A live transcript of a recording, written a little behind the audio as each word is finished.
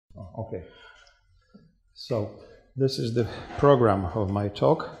Okay. So this is the program of my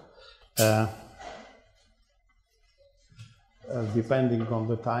talk. Depending on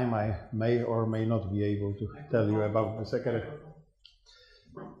the time, I may or may not be able to tell you about the second.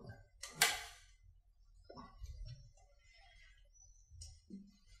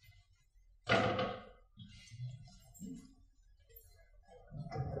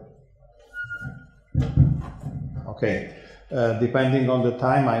 Okay. Depending on the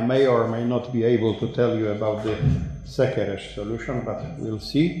time, I may or may not be able to tell you about the Sekeres solution, but we'll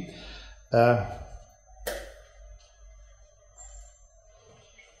see.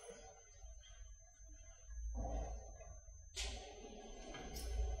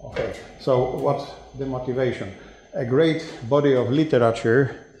 Okay, so what's the motivation? A great body of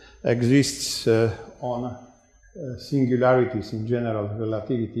literature exists on singularities in general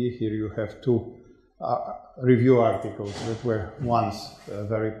relativity. Here you have two review articles that were once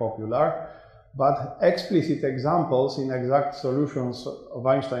very popular, but explicit examples in exact solutions of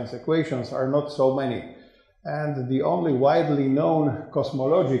Einstein's equations are not so many. And the only widely known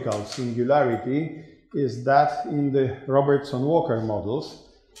cosmological singularity is that in the Robertson-Walker models.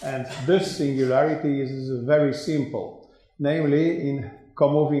 And this singularity is very simple. Namely, in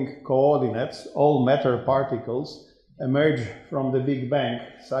comoving coordinates, all matter particles emerge from the Big Bang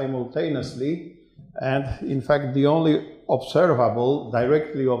simultaneously. And in fact, the only observable,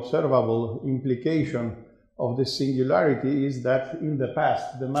 directly observable implication of this singularity is that in the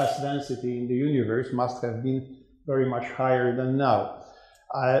past, the mass density in the universe must have been very much higher than now.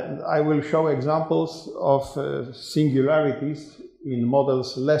 I will show examples of singularities in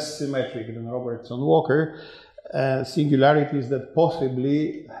models less symmetric than Robertson-Walker, singularities that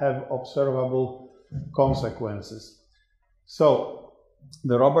possibly have observable consequences. So,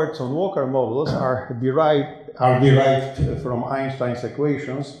 the Robertson-Walker models are derived from Einstein's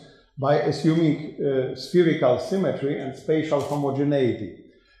equations by assuming spherical symmetry and spatial homogeneity.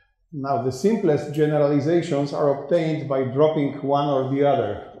 Now, the simplest generalizations are obtained by dropping one or the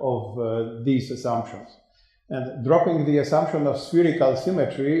other of these assumptions. And dropping the assumption of spherical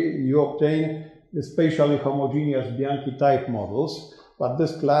symmetry, you obtain the spatially homogeneous Bianchi type models. But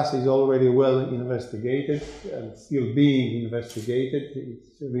this class is already well investigated and still being investigated. It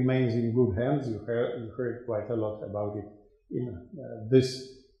remains in good hands. You heard quite a lot about it in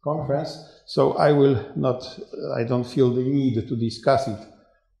this conference. So I don't feel the need to discuss it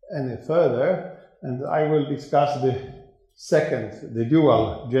any further. And I will discuss the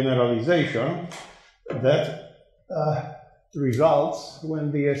dual generalization that results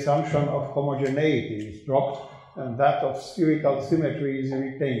when the assumption of homogeneity is dropped and that of spherical symmetry is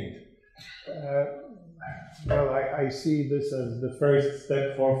retained. Well, I see this as the first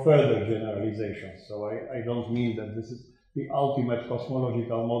step for further generalization. So I don't mean that this is the ultimate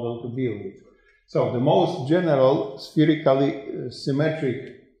cosmological model to deal with. So the most general spherically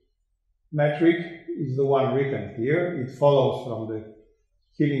symmetric metric is the one written here. It follows from the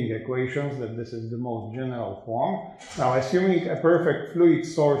Killing equations that this is the most general form. Now, assuming a perfect fluid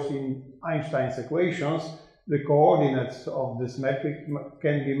source in Einstein's equations, the coordinates of this metric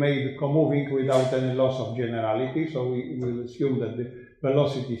can be made comoving without any loss of generality. So we will assume that the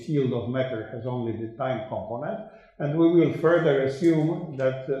velocity field of matter has only the time component. And we will further assume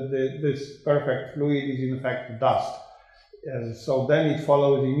that this perfect fluid is in fact dust. So then it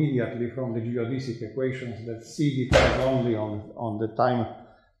follows immediately from the geodesic equations that C depends only on the time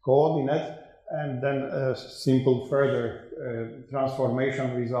coordinate, and then a simple further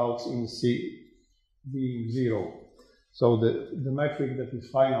transformation results in C being 0. So the metric that is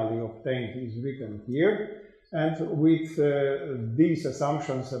finally obtained is written here. And with these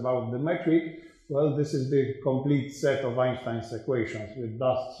assumptions about the metric, well, this is the complete set of Einstein's equations with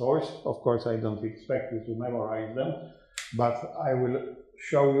dust source. Of course, I don't expect you to memorize them, but I will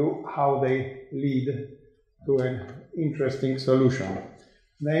show you how they lead to an interesting solution.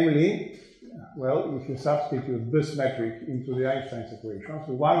 Namely, well, if you substitute this metric into the Einstein's equations,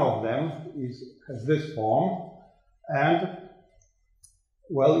 one of them has this form, and,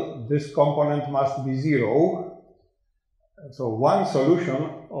 well, this component must be 0. So one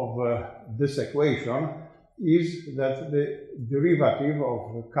solution of this equation is that the derivative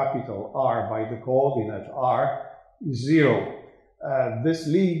of capital R by the coordinate R is 0. This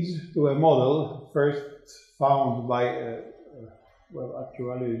leads to a model first found by well,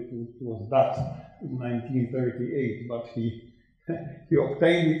 actually, it was that in 1938, but he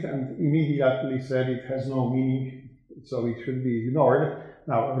obtained it and immediately said it has no meaning, so it should be ignored.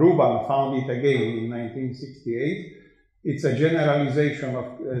 Now, Ruban found it again in 1968. It's a generalization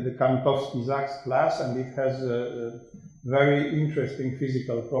of the Kantowski-Sachs class, and it has very interesting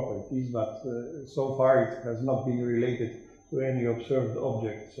physical properties, but so far it has not been related to any observed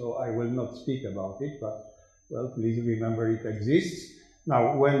object, so I will not speak about it, but, well, please remember it exists.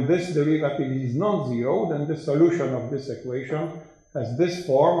 Now, when this derivative is non-zero, then the solution of this equation has this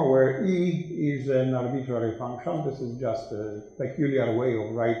form where E is an arbitrary function. This is just a peculiar way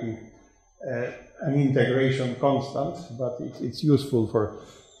of writing an integration constant, but it's useful for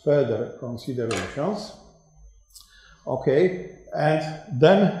further considerations. Okay, and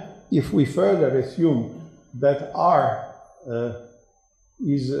then if we further assume that R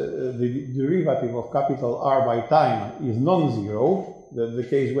is the derivative of capital R by time is non-zero, the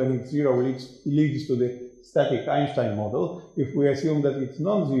case when it's zero leads to the static Einstein model. If we assume that it's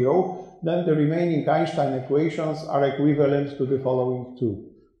non-zero, then the remaining Einstein equations are equivalent to the following two.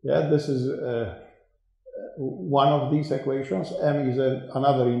 Yeah, this is one of these equations. M is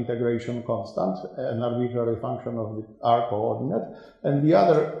another integration constant, an arbitrary function of the R coordinate, and the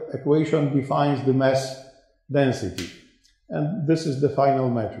other equation defines the mass density. And this is the final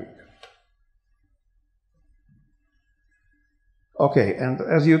metric. Okay, and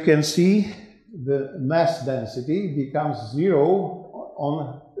as you can see, the mass density becomes zero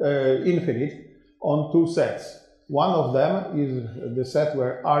on infinite on two sets. One of them is the set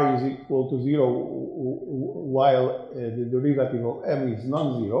where R is equal to 0 while the derivative of M is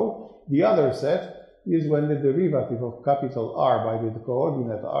non-zero. The other set is when the derivative of capital R by the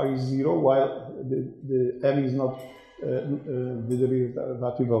coordinate R is 0 while the M is not, the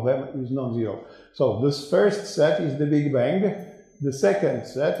derivative of M is non-zero. So this first set is the Big Bang. The second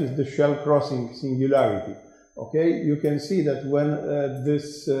set is the shell crossing singularity. Okay, you can see that when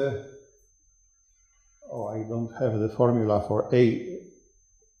this I don't have the formula for A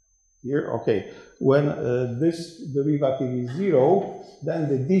here. Okay, when this derivative is 0, then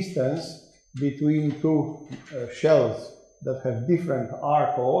the distance between two shells that have different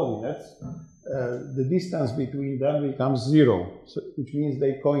R coordinates, the distance between them becomes 0, so, which means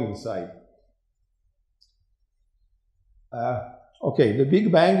they coincide. Okay, the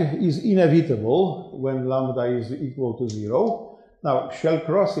Big Bang is inevitable when lambda is equal to 0. Now, shell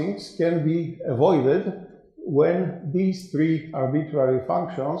crossings can be avoided when these three arbitrary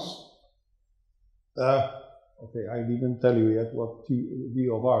functions, okay, I didn't tell you yet what V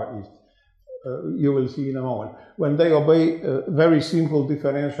of R is. You will see in a moment. When they obey very simple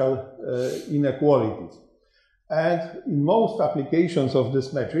differential inequalities. And in most applications of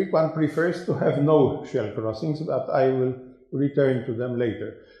this metric, one prefers to have no shell crossings, but I will return to them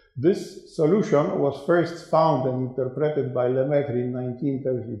later. This solution was first found and interpreted by Lemaitre in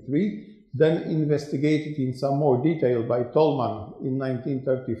 1933, then investigated in some more detail by Tolman in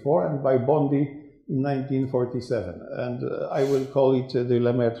 1934 and by Bondi in 1947. And I will call it the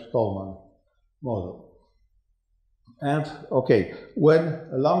Lemaitre-Tolman model. And, okay, when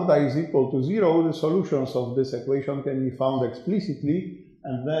lambda is equal to 0, the solutions of this equation can be found explicitly,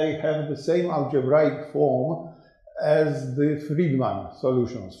 and they have the same algebraic form as the Friedman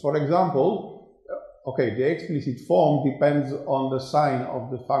solutions. For example, okay, the explicit form depends on the sign of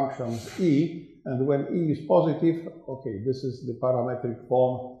the function E, and when E is positive, okay, this is the parametric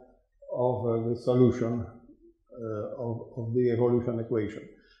form of the solution of the evolution equation.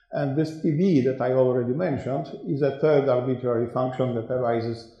 And this TB that I already mentioned is a third arbitrary function that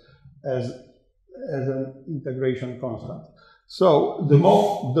arises as an integration constant. So the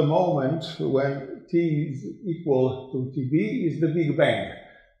moment when T is equal to TB is the Big Bang.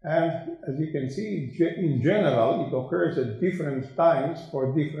 And as you can see, in general, it occurs at different times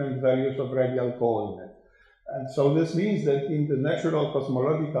for different values of radial coordinate. And so this means that in the natural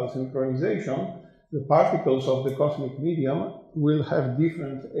cosmological synchronization, the particles of the cosmic medium will have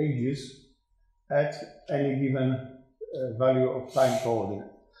different ages at any given value of time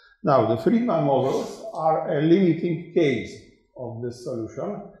coordinate. Now, the Friedman models are a limiting case of this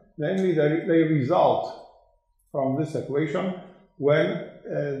solution. Namely, they result from this equation when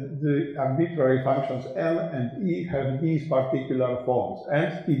the arbitrary functions M and E have these particular forms,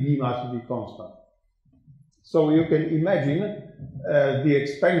 and TB must be constant. So you can imagine the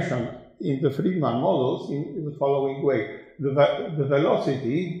expansion in the Friedman models in the following way. The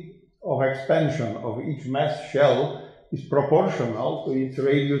velocity of expansion of each mass shell is proportional to its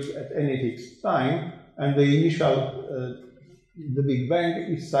radius at any fixed time, and the initial the Big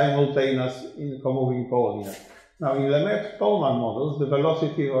Bang is simultaneous in comoving coordinate. Now, in Lemaitre-Tolman models, the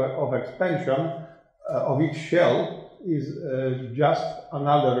velocity of expansion of each shell is just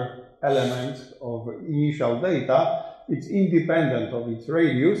another element of initial data. It's independent of its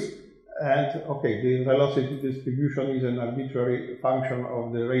radius, and okay, the velocity distribution is an arbitrary function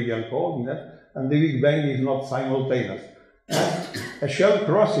of the radial coordinate, and the Big Bang is not simultaneous. A shell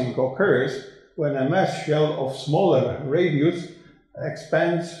crossing occurs when a mass shell of smaller radius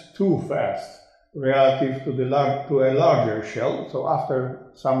expands too fast relative to a larger shell. So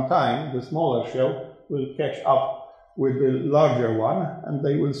after some time, the smaller shell will catch up with the larger one, and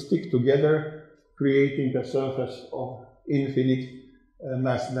they will stick together, creating a surface of infinite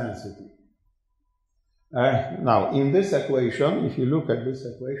mass density. Now, in this equation, if you look at this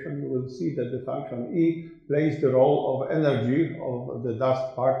equation, you will see that the function E plays the role of energy of the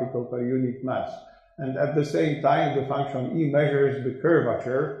dust particle per unit mass. And at the same time, the function E measures the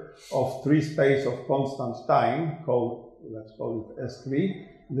curvature of three space of constant time, let's call it S3.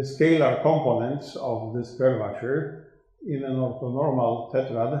 The scalar components of this curvature in an orthonormal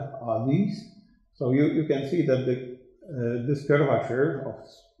tetrad are these. So you can see that this curvature of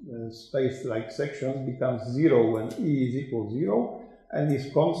space-like sections becomes 0 when E is equal to 0, and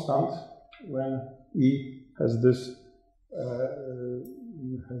is constant when E has this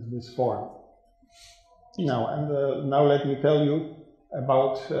form. Now let me tell you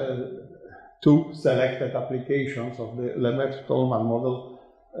about two selected applications of the Lemaitre-Tolman model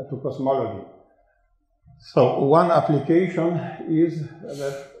to cosmology. So one application is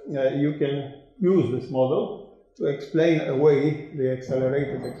that you can use this model to explain away the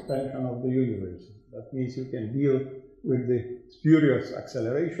accelerated expansion of the universe. That means you can deal with the spurious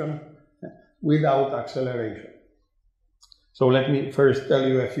acceleration without acceleration. So let me first tell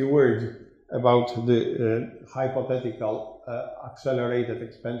you a few words about the hypothetical accelerated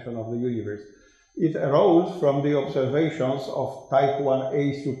expansion of the universe. It arose from the observations of type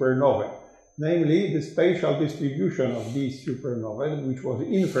 1a supernovae, namely the spatial distribution of these supernovae, which was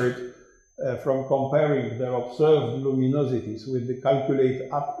inferred from comparing their observed luminosities with the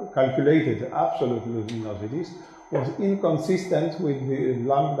calculated absolute luminosities, was inconsistent with the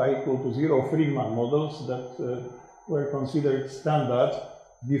lambda equal to 0 Friedman models that were considered standard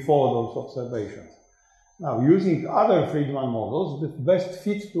before those observations. Now, using other Friedman models, the best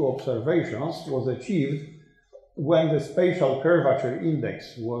fit to observations was achieved when the spatial curvature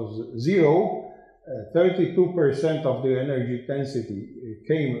index was 0. 32% of the energy density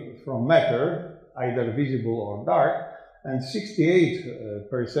came from matter, either visible or dark, and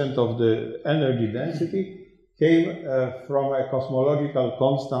 68% of the energy density came from a cosmological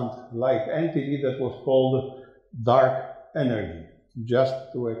constant-like entity that was called dark energy, just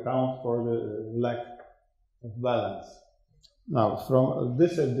to account for the lack of balance. Now, from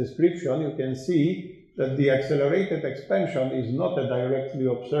this description, you can see that the accelerated expansion is not a directly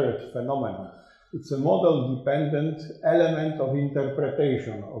observed phenomenon. It's a model-dependent element of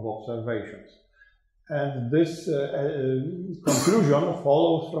interpretation of observations. And this conclusion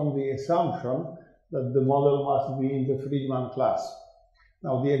follows from the assumption that the model must be in the Friedman class.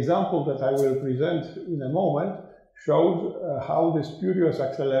 Now, the example that I will present in a moment shows how the spurious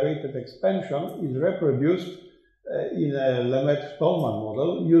accelerated expansion is reproduced in a Lemaitre-Tolman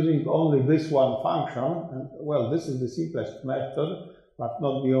model using only this one function. And, well, this is the simplest method, but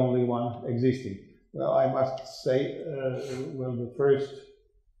not the only one existing. Well, I must say, the first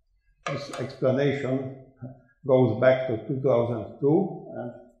explanation goes back to 2002,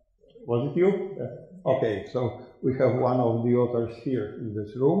 and was it you? Okay, so we have one of the authors here in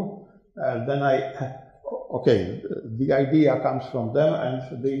this room. The idea comes from them,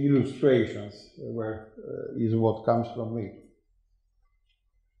 and the illustrations is what comes from me.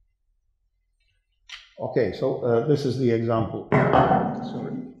 Okay, so this is the example.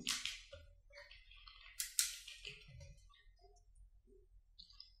 Sorry.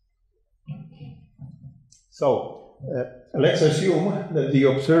 So let's assume that the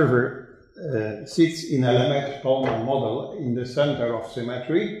observer sits in a Lemaitre-Tolman model in the center of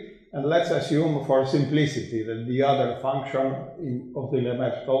symmetry, and let's assume for simplicity that the other function of the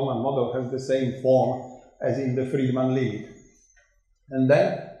Lemaitre-Tolman model has the same form as in the Friedman limit. And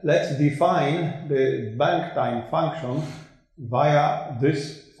then let's define the bank time function via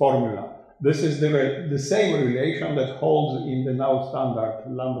this formula. This is the same relation that holds in the now standard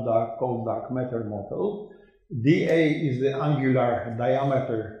lambda cold dark matter model. dA is the angular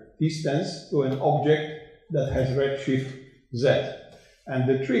diameter distance to an object that has redshift z. And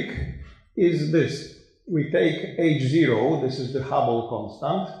the trick is this. We take h0, this is the Hubble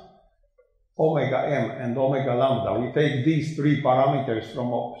constant, omega m and omega lambda. We take these three parameters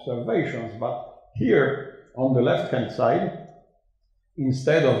from observations, but here on the left-hand side,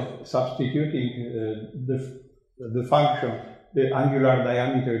 instead of substituting the function, the angular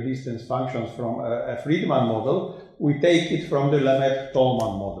diameter distance functions from a Friedman model, we take it from the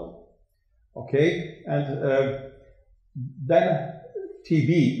Lemaitre-Tolman model. Okay, and then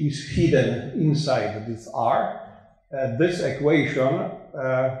TB is hidden inside this R, This equation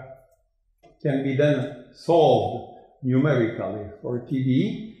can be then solved numerically for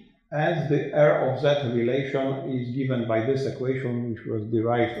TB, and the R of Z relation is given by this equation, which was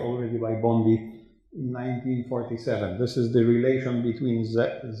derived already by Bondi in 1947. This is the relation between Z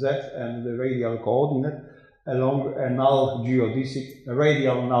and the radial coordinate along a null geodesic, a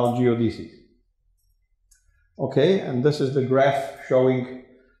radial null geodesic. Okay, and this is the graph showing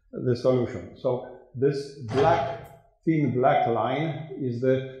the solution. So this thin black line is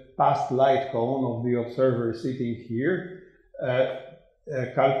the past light cone of the observer sitting here,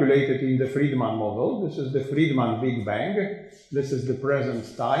 calculated in the Friedman model. This is the Friedman Big Bang. This is the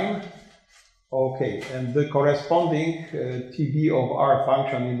present time. Okay, and the corresponding TB of R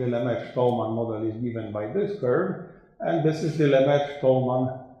function in the Lemaitre-Tolman model is given by this curve, and this is the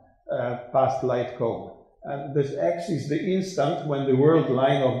Lemaitre-Tolman past light cone. And this X is the instant when the world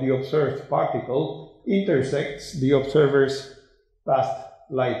line of the observed particle intersects the observer's past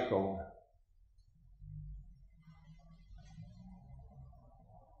light cone.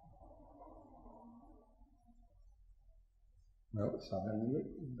 Well, suddenly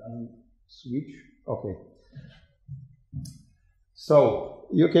it doesn't switch. Okay. So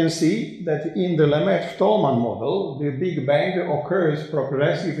you can see that in the Lemaitre-Tolman model, the Big Bang occurs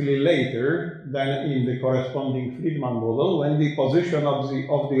progressively later than in the corresponding Friedman model when the position of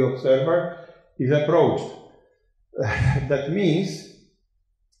the observer is approached. That means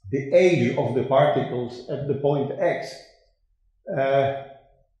the age of the particles at the point X,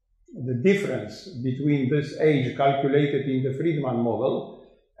 the difference between this age calculated in the Friedman model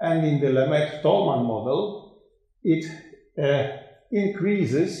and in the Lemaitre-Tolman model, it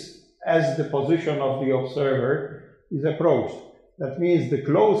increases as the position of the observer is approached. That means the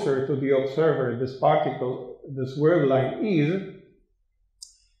closer to the observer this particle, this world line is,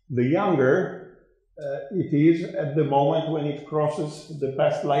 the younger it is at the moment when it crosses the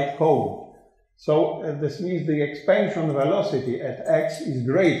past light cone. So this means the expansion velocity at X is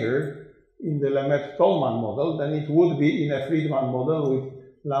greater in the Lemaitre-Tolman model than it would be in a Friedman model with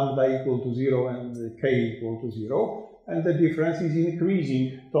lambda equal to 0 and k equal to 0. And the difference is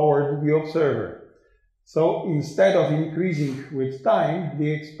increasing toward the observer. So instead of increasing with time,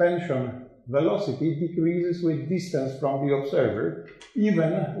 the expansion velocity decreases with distance from the observer,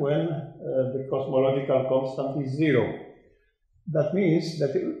 even when the cosmological constant is 0. That means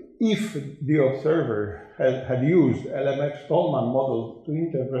that if the observer had used a Lemaitre-Tolman model to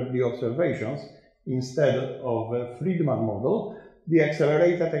interpret the observations instead of a Friedman model, the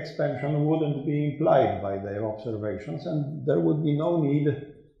accelerated expansion wouldn't be implied by their observations, and there would be no need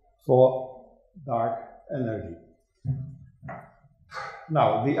for dark energy.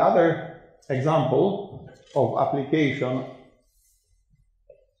 Now, the other example of application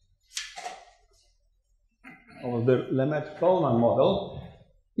of the Lemaitre-Tolman model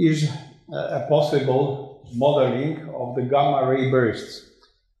is a possible modeling of the gamma ray bursts.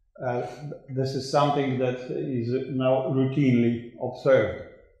 This is something that is now routinely observed.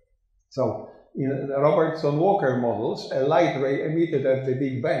 So, in the Robertson-Walker models, a light ray emitted at the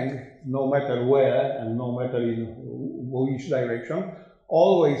Big Bang, no matter where and no matter in which direction,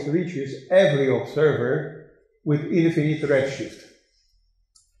 always reaches every observer with infinite redshift.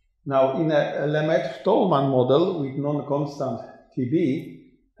 Now, in a Lemaitre-Tolman model with non-constant TB,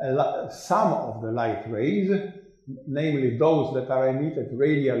 some of the light rays, namely those that are emitted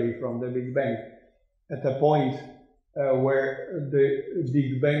radially from the Big Bang at a point where the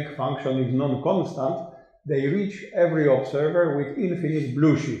Big Bang function is non-constant, they reach every observer with infinite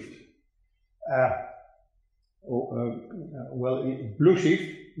blue shift. Blue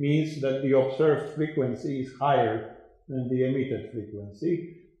shift means that the observed frequency is higher than the emitted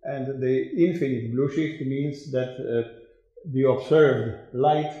frequency, and the infinite blue shift means that the observed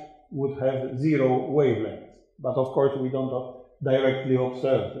light would have 0 wavelength. But of course, we don't directly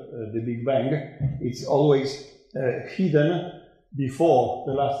observe the Big Bang. It's always hidden before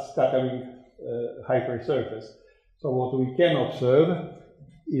the last scattering hypersurface. So what we can observe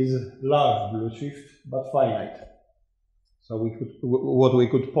is large blue shift, but finite. So what we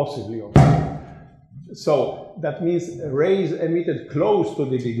could possibly observe. So that means rays emitted close to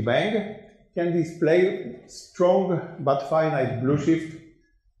the Big Bang can display strong but finite blue shift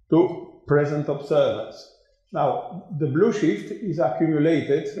to present observers. Now, the blue shift is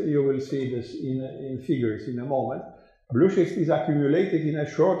accumulated, you will see this in figures in a moment. Blue shift is accumulated in a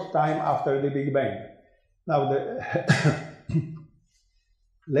short time after the Big Bang. Now, the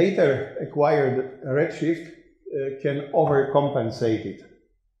later acquired redshift can overcompensate it.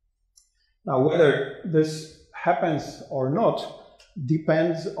 Now, whether this happens or not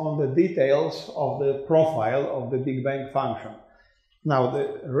depends on the details of the profile of the Big Bang function. Now,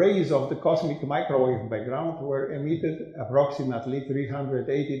 the rays of the cosmic microwave background were emitted approximately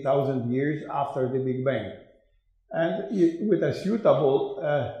 380,000 years after the Big Bang. And with a suitable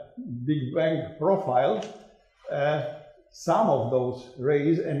Big Bang profile, some of those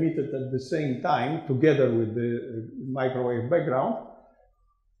rays emitted at the same time, together with the microwave background,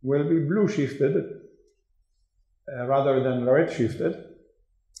 will be blue shifted rather than red shifted.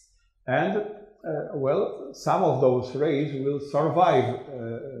 And well, some of those rays will survive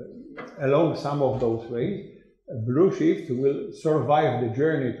along some of those rays. Blue shift will survive the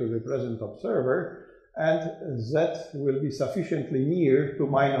journey to the present observer, and Z will be sufficiently near to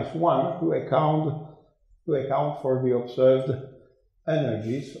 -1 to account for the observed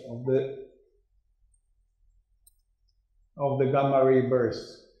energies of the gamma ray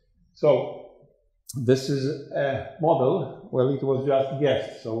bursts. So this is a model. Well, it was just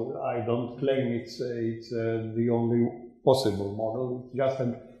guessed, so I don't claim it's the only possible model. It's just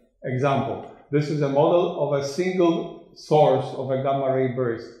an example. This is a model of a single source of a gamma ray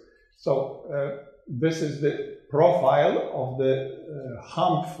burst. So this is the profile of the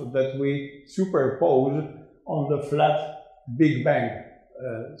hump that we superpose on the flat Big Bang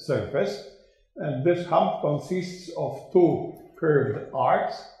surface. And this hump consists of two curved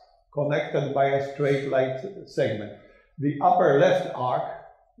arcs connected by a straight light segment. The upper left arc,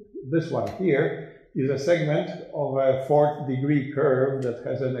 this one here, is a segment of a 4th degree curve that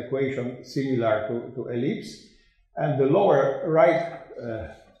has an equation similar to ellipse. And the lower right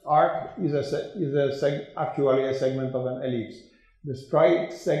arc is actually a segment of an ellipse. The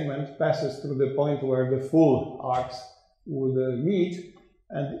straight segment passes through the point where the full arcs would meet,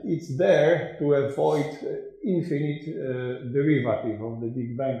 and it's there to avoid infinite derivative of the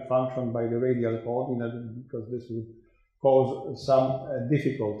Big Bang function by the radial coordinate, because this would cause some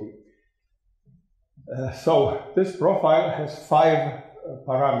difficulty. So this profile has 5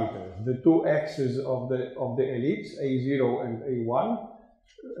 parameters. The 2 axes of the ellipse, A0 and A1,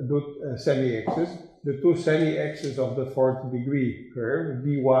 semi-axes. The 2 semi-axes of the 4th degree curve,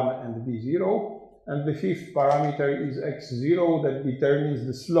 B1 and B0. And the 5th parameter is x0 that determines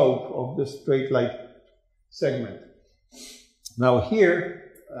the slope of the straight light segment. Now here,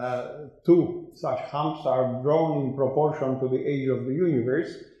 2 such humps are drawn in proportion to the age of the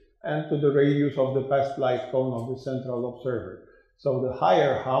universe and to the radius of the past light cone of the central observer. So the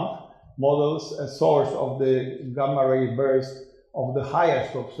higher hump models a source of the gamma ray burst of the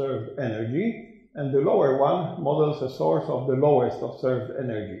highest observed energy, and the lower one models a source of the lowest observed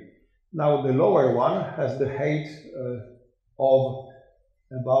energy. Now the lower one has the height of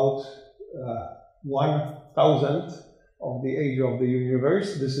about 1,000th of the age of the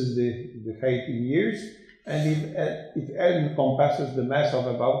universe. This is the height in years, and it encompasses the mass of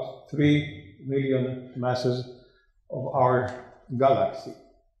about 3 million masses of our galaxy.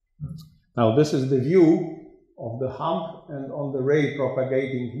 Now this is the view of the hump and on the ray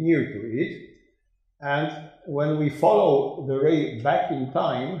propagating near to it. And when we follow the ray back in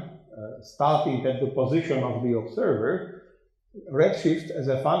time, starting at the position of the observer, redshift as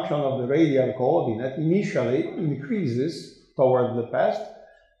a function of the radial coordinate initially increases toward the past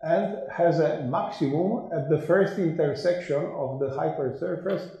and has a maximum at the first intersection of the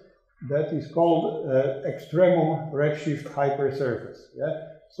hypersurface that is called extremum redshift hypersurface. Yeah?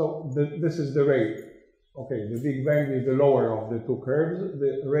 So this is the ray. Okay, the Big Bang is the lower of the 2 curves,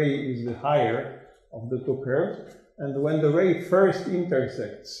 the ray is the higher of the 2 curves, and when the ray first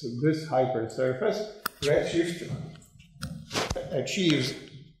intersects this hypersurface, redshift achieves,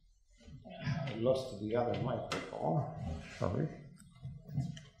 I lost the other microphone, sorry.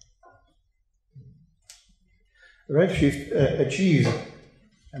 Redshift achieves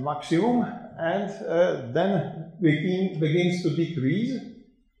a maximum and then begins to decrease,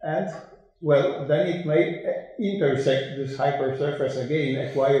 and well, then it may intersect this hypersurface again,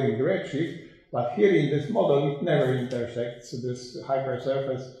 acquiring redshift, but here in this model it never intersects this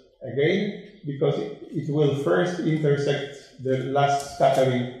hypersurface again, because it will first intersect the last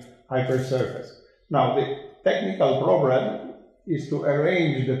scattering hypersurface. Now the technical problem is to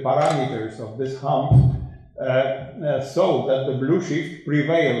arrange the parameters of this hump so that the blue shift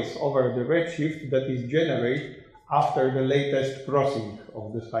prevails over the red shift that is generated after the latest crossing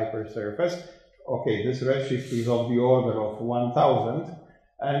of this hypersurface. Okay, this redshift is of the order of 1,000,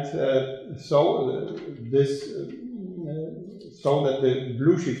 and so that the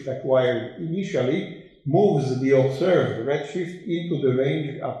blue shift acquired initially moves the observed redshift into the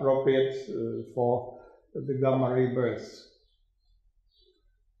range appropriate for the gamma ray bursts.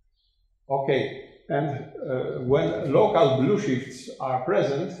 Okay, And when local blue shifts are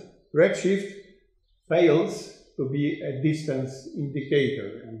present, redshift fails to be a distance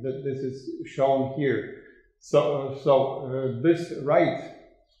indicator, and this is shown here. So this right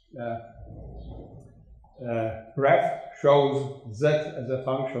graph shows z as a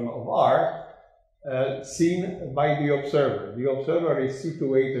function of r, seen by the observer. The observer is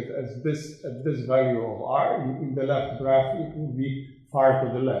situated at this value of r. In the left graph, it would be far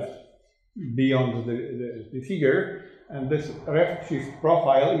to the left, beyond the figure, and this redshift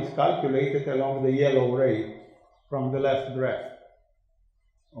profile is calculated along the yellow ray from the left graph.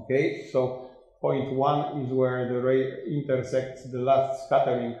 Okay, so point 1 is where the ray intersects the last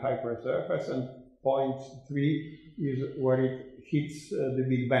scattering hypersurface, and point 3 is where it hits the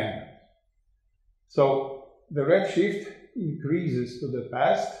Big Bang. So the redshift increases to the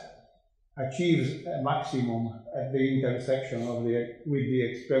past, achieves a maximum at the intersection with the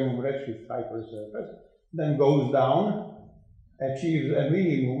extremum redshift hypersurface, then goes down, achieves a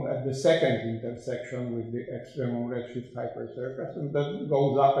minimum at the second intersection with the extremum redshift hypersurface, and then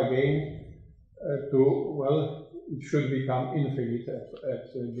goes up again to, well, it should become infinite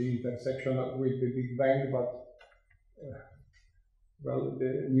at the intersection with the Big Bang, but well,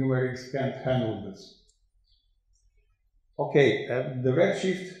 the numerics can't handle this. Okay, the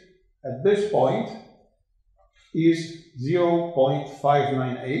redshift at this point is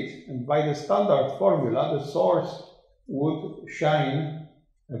 0.598, and by the standard formula, the source would shine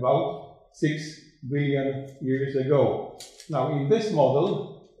about 6 billion years ago. Now, in this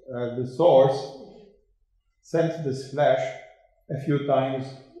model, the source sent this flash a few times.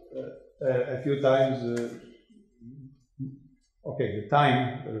 Okay, the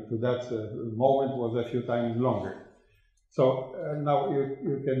time to that moment was a few times longer. So now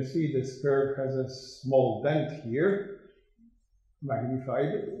you can see this curve has a small dent here,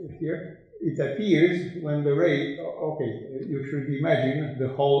 magnified here. It appears when the ray, okay, you should imagine the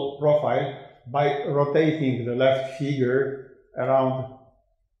whole profile by rotating the left figure around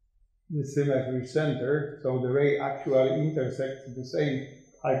the symmetry center, so the ray actually intersects the same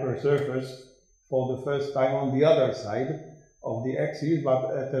hypersurface for the first time on the other side of the axis,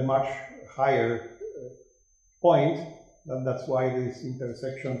 but at a much higher point. And that's why this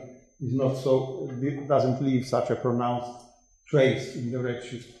intersection is not so, it doesn't leave such a pronounced trace in the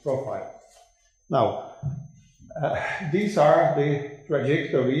redshift profile. Now, these are the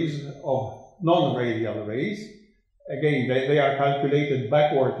trajectories of non-radial rays. Again, they are calculated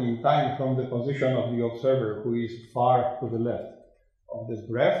backward in time from the position of the observer, who is far to the left of this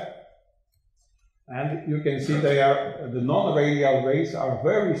graph. And you can see the non-radial rays are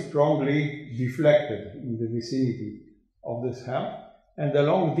very strongly deflected in the vicinity of this hem. And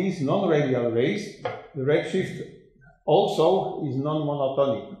along these non-radial rays, the redshift also is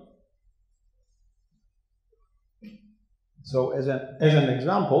non-monotonic. So as an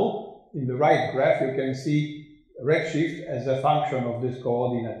example, in the right graph, you can see redshift as a function of this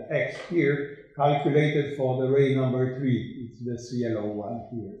coordinate x here, calculated for the ray number 3. It's this yellow one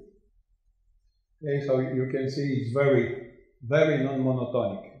here. Okay, so you can see it's very, very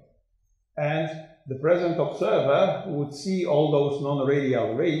non-monotonic. And the present observer would see all those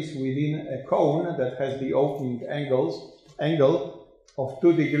non-radial rays within a cone that has the opening angle of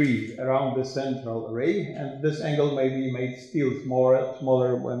 2 degrees around the central ray, and this angle may be made still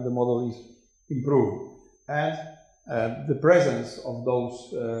smaller when the model is improved. And the presence of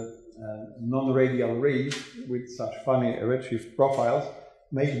those non-radial rays with such funny redshift profiles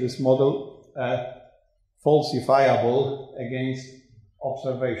make this model falsifiable against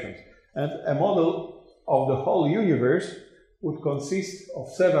observations. And a model of the whole universe would consist of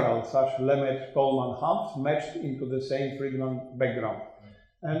several such Lemaitre-Tolman humps matched into the same Friedman background.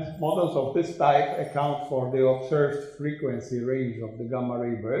 And models of this type account for the observed frequency range of the gamma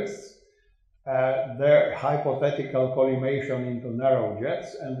ray bursts, their hypothetical collimation into narrow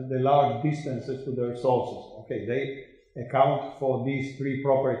jets, and the large distances to their sources. Okay, they account for these 3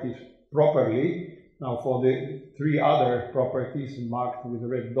 properties properly. Now, for the 3 other properties marked with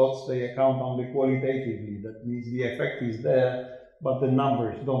red dots, they account only qualitatively. That means the effect is there, but the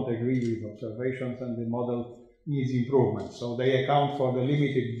numbers don't agree with observations, and the model needs improvement. So they account for the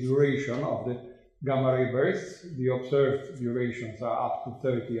limited duration of the gamma ray bursts. The observed durations are up to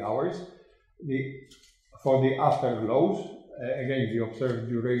 30 hours. For the afterglows, again, the observed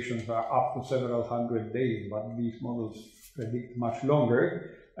durations are up to several hundred days, but these models predict much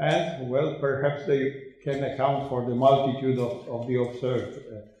longer. And, well, perhaps they can account for the multitude of the observed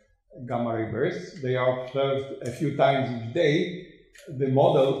gamma ray bursts. They are observed a few times each day. The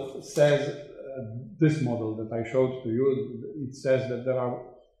model says, this model that I showed to you, it says that there are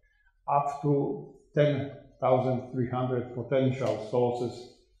up to 10,300 potential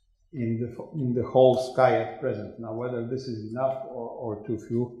sources in the whole sky at present. Now, whether this is enough or too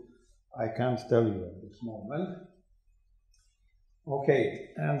few, I can't tell you at this moment.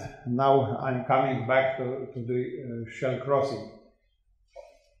 Okay, and now I'm coming back to the shell crossing.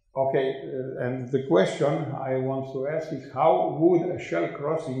 Okay, and the question I want to ask is, how would a shell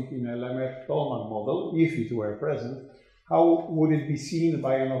crossing in a Lemaitre-Tolman model, if it were present, how would it be seen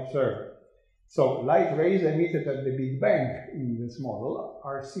by an observer? So, light rays emitted at the Big Bang in this model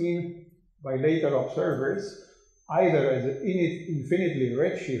are seen by later observers either as infinitely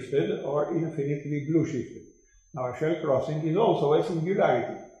redshifted or infinitely blue-shifted. Now, a shell crossing is also a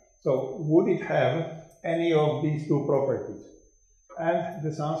singularity. So, would it have any of these two properties? And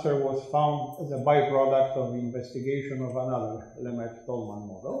this answer was found as a byproduct of the investigation of another Lemaitre-Tolman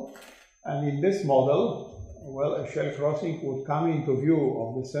model. And in this model, well, a shell crossing would come into view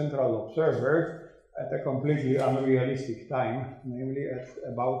of the central observer at a completely unrealistic time, namely at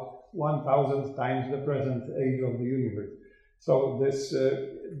about 1,000 times the present age of the universe. So this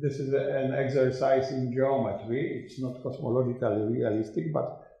is an exercise in geometry. It's not cosmologically realistic,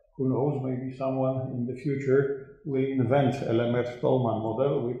 but who knows, maybe someone in the future will invent a Lemaitre-Tolman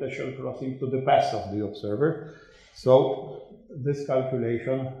model with a shell crossing to the past of the observer. So this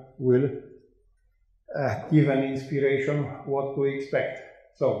calculation will give an inspiration what to expect.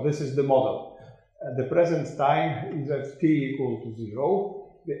 So this is the model. The present time is at t equal to 0.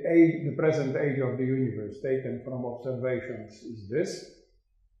 The present age of the universe taken from observations is this.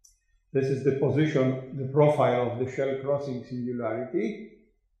 This is the position, the profile of the shell crossing singularity.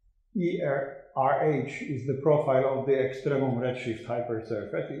 RH is the profile of the extremum redshift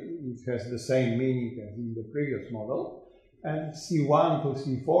hypersurface. It has the same meaning as in the previous model. And C1 to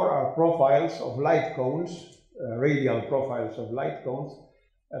C4 are profiles of light cones, radial profiles of light cones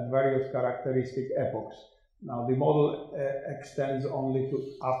at various characteristic epochs. Now, the model extends only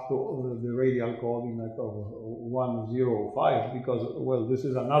up to the radial coordinate of 105 because, well, this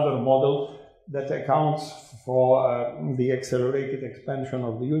is another model that accounts for the accelerated expansion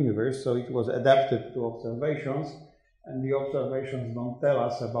of the universe, so it was adapted to observations, and the observations don't tell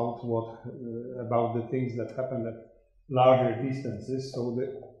us about about the things that happen at larger distances. So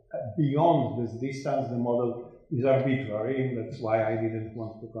beyond this distance, the model is arbitrary, and that's why I didn't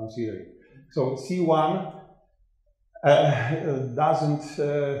want to consider it. So C1 doesn't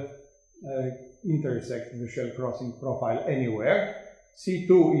intersect the shell crossing profile anywhere.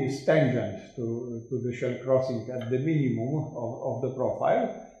 C2 is tangent to the shell crossing at the minimum of the profile.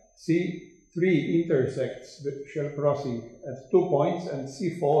 C3 intersects the shell crossing at 2 points, and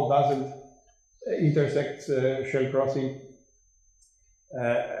C4 doesn't intersect shell crossing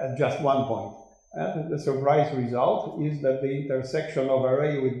at just 1 point. And the surprise result is that the intersection of a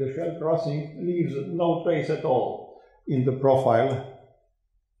ray with the shell crossing leaves no trace at all in the profile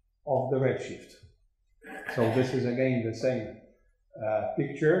of the redshift. So this is again the same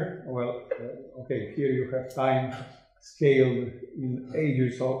picture. Well, okay, here you have time scaled in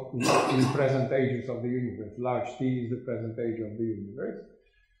ages in present ages of the universe. Large T is the present age of the universe.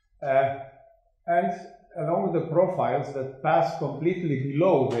 And along the profiles that pass completely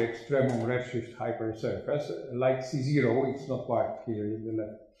below the extremum redshift hypersurface, like C0, it's not marked here in the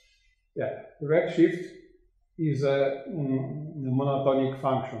left. Yeah, the redshift is the monotonic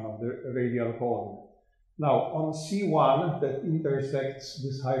function of the radial coordinate. Now, on C1 that intersects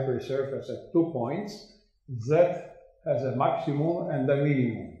this hypersurface at 2 points, Z has a maximum and a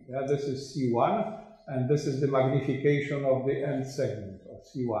minimum. Yeah, this is C1, and this is the magnification of the end segment of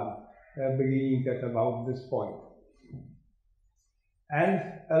C1, beginning at about this point. And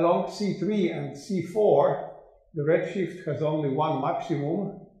along C3 and C4, the redshift has only one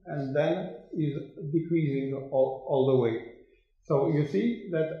maximum and then is decreasing all the way. So you see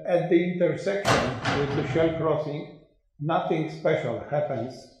that at the intersection with the shell crossing, nothing special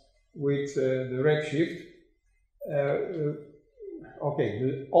happens with the redshift.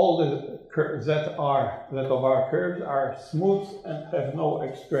 All the Z of our curves are smooth and have no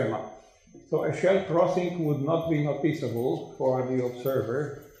extrema. So a shell crossing would not be noticeable for the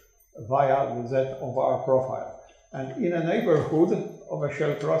observer via the Z of our profile. And in a neighborhood of a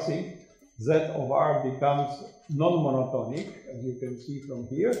shell crossing, Z of R becomes non-monotonic, as you can see from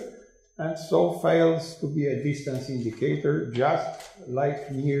here, and so fails to be a distance indicator, just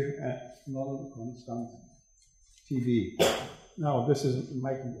like near a non-constant TV. Now, this is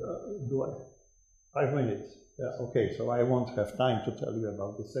my 5 minutes. Yeah, okay, so I won't have time to tell you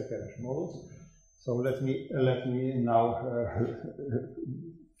about the Sekeres models. So let me now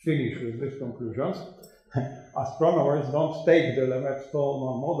finish with these conclusions. astronomers don't take the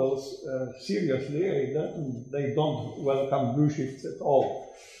Lemaitre-Stallman models seriously. They don't welcome blue shifts at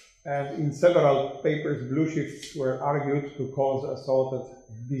all. And in several papers, blue shifts were argued to cause assorted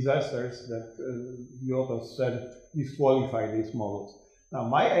disasters that the authors said disqualify these models. Now,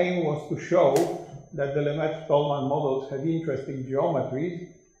 my aim was to show that the Lemaitre-Stallman models have interesting geometries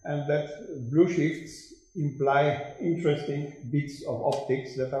and that blue shifts imply interesting bits of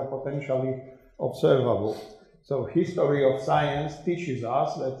optics that are potentially observable. So history of science teaches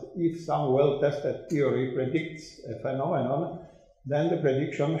us that if some well-tested theory predicts a phenomenon, then the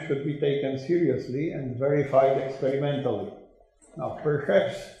prediction should be taken seriously and verified experimentally. Now,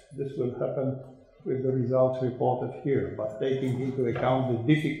 perhaps this will happen with the results reported here, but taking into account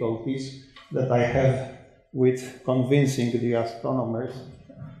the difficulties that I have with convincing the astronomers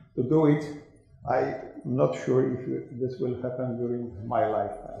to do it, I'm not sure if this will happen during my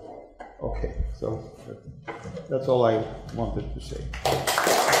lifetime. Okay, so that's all I wanted to say.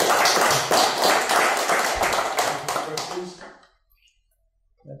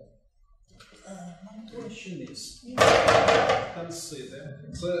 My question is, consider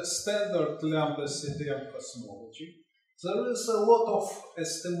the standard lambda CDM cosmology. There is a lot of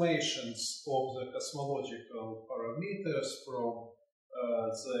estimations of the cosmological parameters from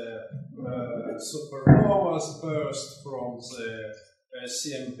the supernova's burst, from the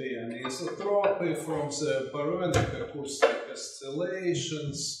CMB anisotropy, from the baryonic acoustic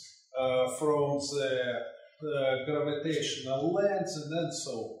oscillations, from the gravitational lens, and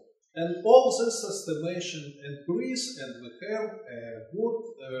so on. And all this estimation agrees, and we have a good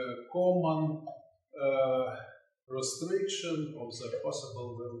common restriction of the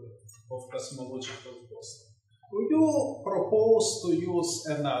possible value of cosmological constant. Would you propose to use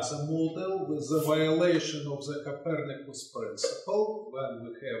another model with the violation of the Copernicus principle when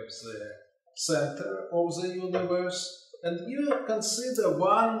we have the center of the universe? And you consider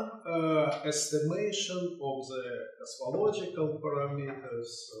one estimation of the cosmological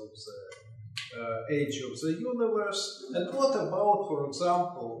parameters of the age of the universe. And what about, for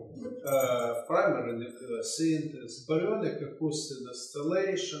example, primary nuclear synthesis, baryonic acoustic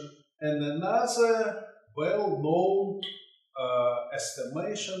oscillation, and another well-known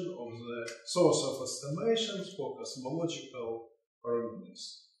estimation of the source of estimations for cosmological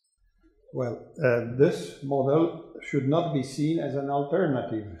parameters? Well, this model should not be seen as an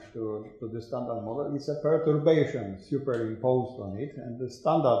alternative to the standard model. It's a perturbation superimposed on it, and the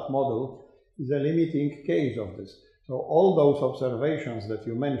standard model is a limiting case of this. So all those observations that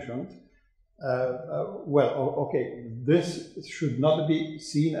you mentioned, this should not be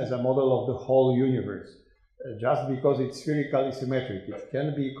seen as a model of the whole universe, just because it's spherically symmetric. It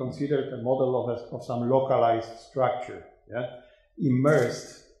can be considered a model of some localized structure,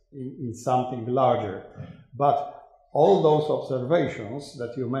 immersed in something larger. But all those observations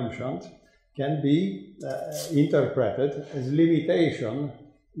that you mentioned can be interpreted as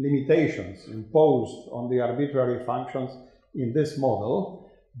limitations imposed on the arbitrary functions in this model.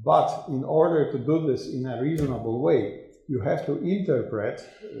 But in order to do this in a reasonable way, you have to interpret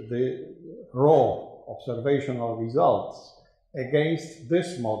the raw observational results against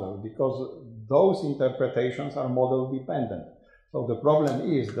this model, because those interpretations are model dependent. So the problem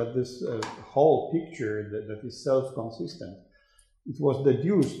is that this whole picture that is self-consistent, it was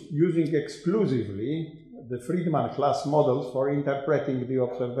deduced using exclusively the Friedman class models for interpreting the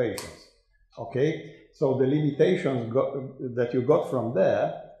observations. Okay, so the limitations that you got from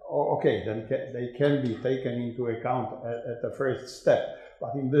there, then they can be taken into account at the first step.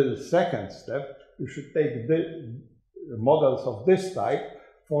 But in the second step, you should take the models of this type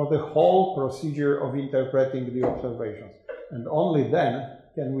for the whole procedure of interpreting the observations. And only then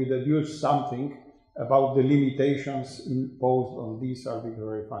can we deduce something about the limitations imposed on these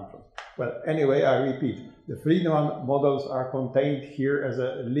arbitrary functions. Well, anyway, I repeat, the Friedman models are contained here as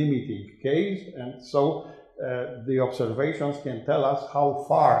a limiting case, and so the observations can tell us how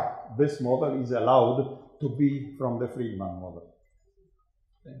far this model is allowed to be from the Friedman model.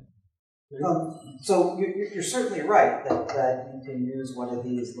 So you're certainly right that you can use one of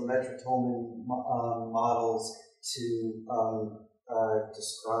these Lemaitre-Tolman models to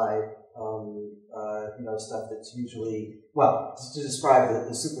describe stuff that's usually, to describe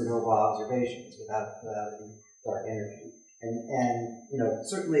the supernova observations without any dark energy. And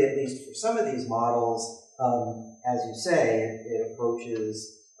certainly, at least for some of these models, as you say, it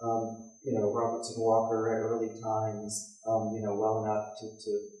approaches Robertson Walker at early times, well enough to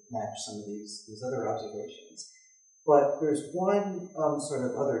match some of these other observations. But there's one sort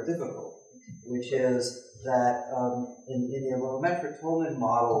of other difficulty, which is that in the Lemaitre-Tolman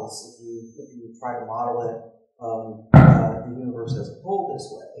models, if you try to model it, the universe as a whole this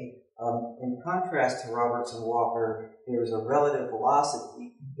way, in contrast to Robertson-Walker, there's a relative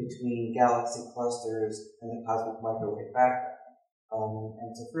velocity between galaxy clusters and the cosmic microwave background. And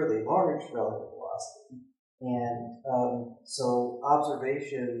it's a fairly large relative velocity. And so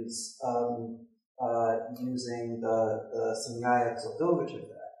observations using the Singularities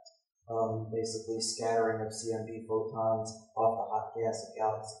effect, basically scattering of CMB photons off the hot gas of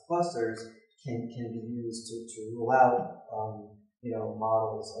galaxy clusters, can be used to rule out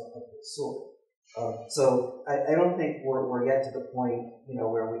models of this sort. So I don't think we're yet to the point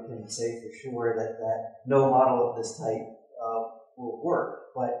where we can say for sure that no model of this type will work.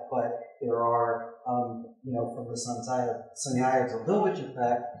 But there are from the Singularities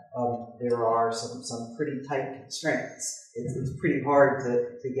effect, there are some pretty tight constraints. It's pretty hard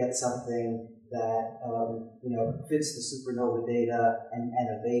to get something that fits the supernova data and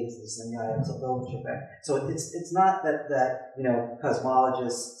evades the Singularities effect. So it's not that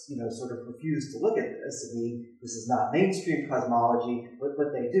cosmologists sort of refuse to look at this. I mean, this is not mainstream cosmology,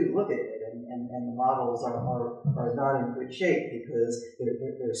 but they do look at it, and the models are not in good shape because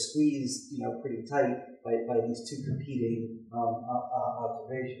they're squeezed pretty tight by these two competing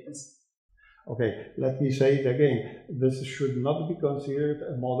observations. Okay, let me say it again. This should not be considered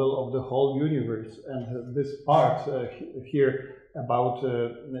a model of the whole universe. And this part here about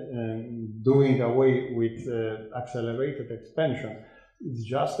doing away with accelerated expansion is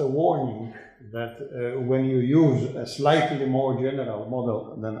just a warning that when you use a slightly more general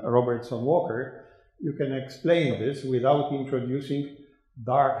model than Robertson-Walker, you can explain this without introducing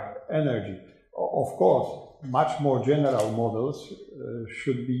dark energy. Of course, much more general models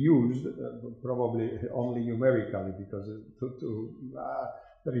should be used, probably only numerically, because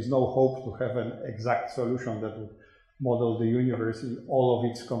there is no hope to have an exact solution that would model the universe in all of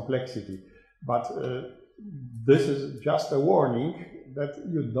its complexity. But this is just a warning that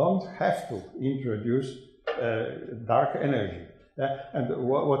you don't have to introduce dark energy. And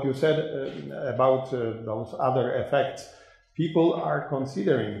what you said about those other effects, people are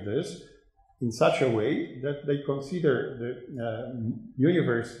considering this in such a way that they consider the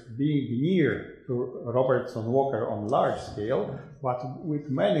universe being near to Robertson-Walker on large scale, but with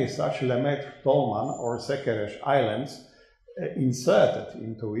many such Lemaitre-Tolman or Sekeres islands inserted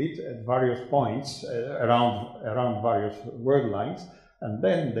into it at various points around various world lines, and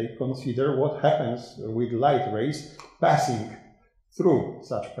then they consider what happens with light rays passing through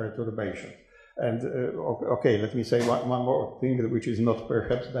such perturbations. And okay, let me say one more thing which is not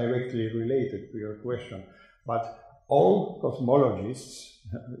perhaps directly related to your question, but all cosmologists,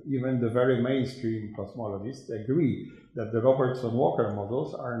 even the very mainstream cosmologists, agree that the Robertson-Walker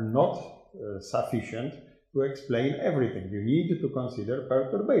models are not sufficient to explain everything. You need to consider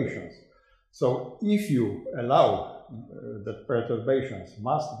perturbations. So if you allow that perturbations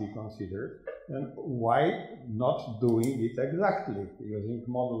must be considered, then why not doing it exactly using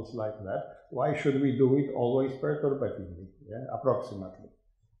models like that? Why should we do it always perturbatively, approximately?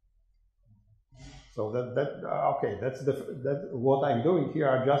 So that what I'm doing here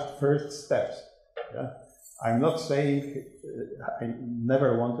are just first steps. Yeah? I'm not saying, I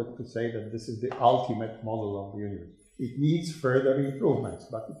never wanted to say that this is the ultimate model of the universe. It needs further improvements,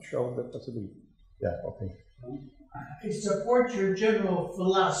 but it shows the possibility. Yeah, okay. I support your general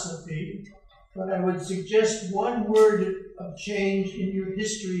philosophy, but I would suggest one word of change in your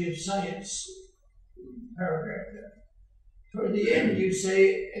history of science paragraph there. Toward the end, you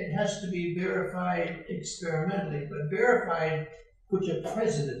say it has to be verified experimentally, but verified puts a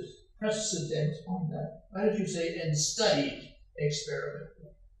precedent on that. Why don't you say and studied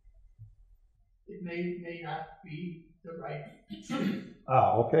experimentally? It may not be the right truth.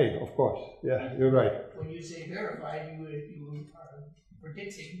 Okay, of course. Yeah, you're right. When you say verified, you are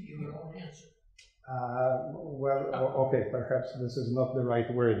predicting your own answer. Well, okay, perhaps this is not the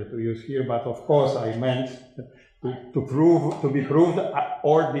right word to use here, but of course I meant to be proved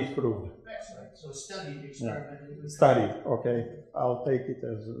or disproved. That's right. So studied experimentally. Yeah. Studied, okay. I'll take it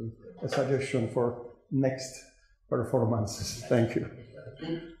as a suggestion for next performances. Thank you.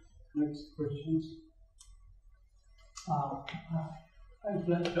 Next questions. I'd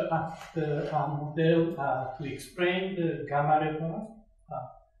like to ask the model to explain the gamma ray bar.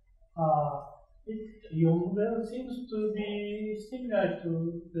 Your model seems to be similar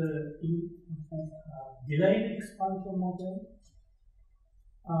to the delayed expansion model.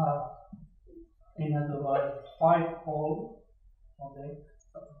 In other words, 5-fold model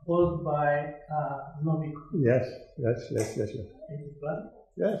proposed by Novikov. Yes. Is it right?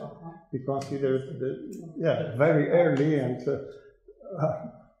 Yes, he considered very early, and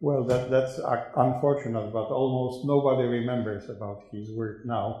well, that's unfortunate, but almost nobody remembers about his work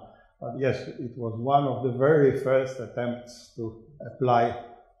now. But yes, it was one of the very first attempts to apply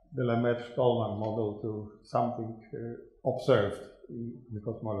the Lemaitre-Stallman model to something observed in the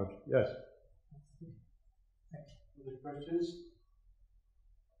cosmology. Yes. Other questions?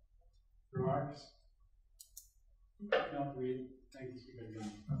 Remarks? No, we thank you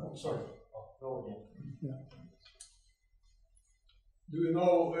again. Oh, sorry. I'll go again. Yeah. Do you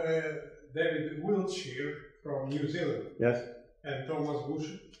know David Wiltshire from New Zealand? Yes. And Thomas Bush?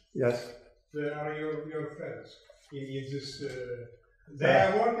 Yes. They are your friends in this. They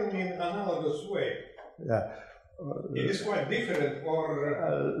are working in analogous way. Yeah. It is quite different,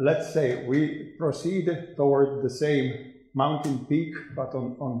 or let's say we proceed toward the same mountain peak, but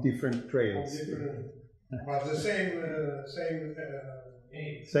on different trails. but the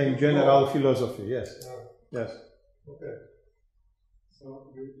Same general philosophy. Yes. Yes. Okay.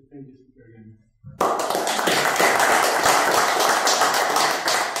 So, thank you again.